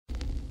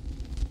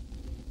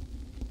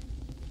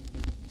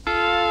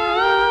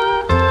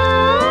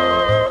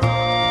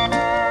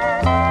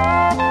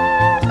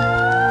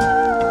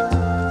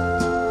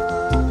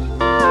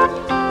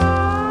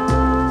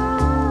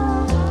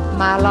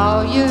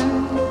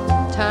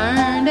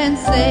turned and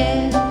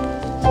said,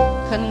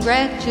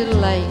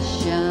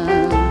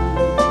 "Congratulations."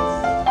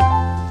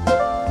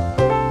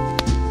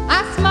 I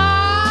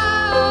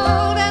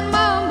smiled and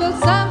mumbled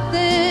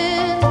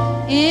something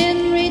in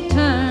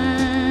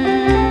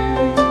return.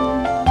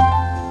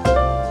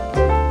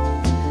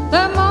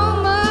 The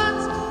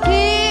moment's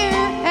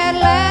here at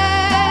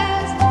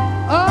last.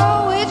 Oh,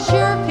 it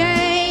sure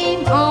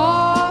came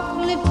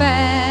awfully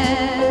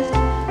fast.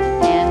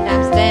 And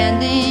I'm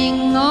standing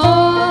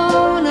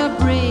on a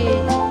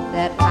bridge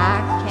that I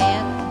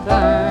can't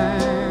burn.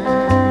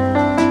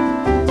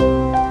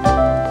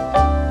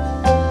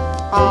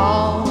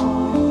 All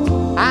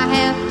I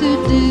have to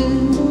do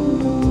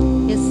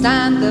is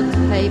sign the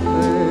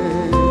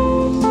papers.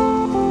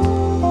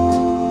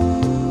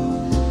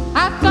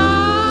 I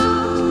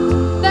thought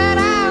that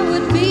I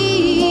would be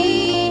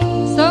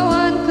so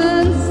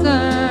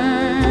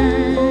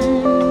unconcerned.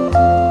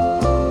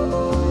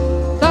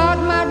 Thought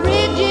my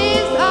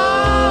bridges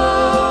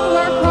all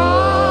were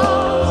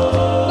crossed,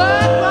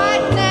 but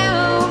right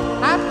now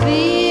I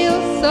feel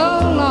so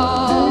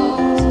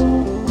lost.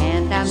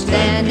 And I'm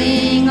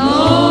standing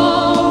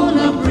on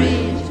a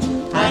bridge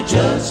I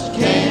just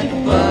can't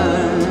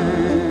burn.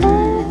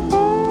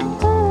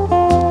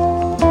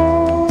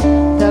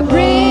 The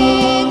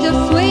bridge of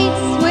sweet,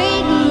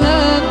 sweet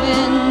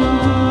loving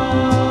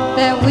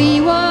that we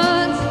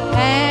once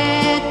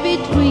had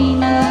between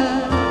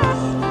us.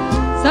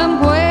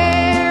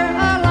 Somewhere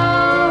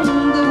along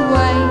the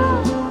way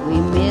we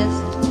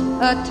missed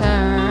a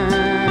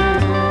turn.